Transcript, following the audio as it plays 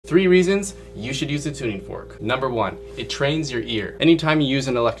3 reasons you should use a tuning fork. Number 1, it trains your ear. Anytime you use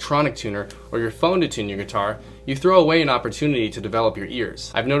an electronic tuner or your phone to tune your guitar, you throw away an opportunity to develop your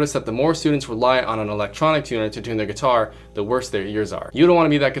ears. I've noticed that the more students rely on an electronic tuner to tune their guitar, the worse their ears are. You don't want to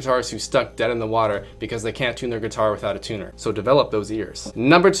be that guitarist who's stuck dead in the water because they can't tune their guitar without a tuner. So develop those ears.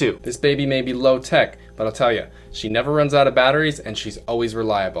 Number 2, this baby may be low tech, but I'll tell you, she never runs out of batteries and she's always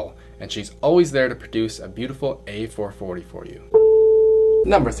reliable. And she's always there to produce a beautiful A440 for you.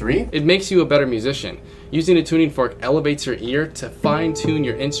 Number 3, it makes you a better musician. Using a tuning fork elevates your ear to fine-tune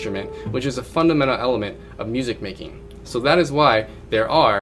your instrument, which is a fundamental element of music making. So that is why there are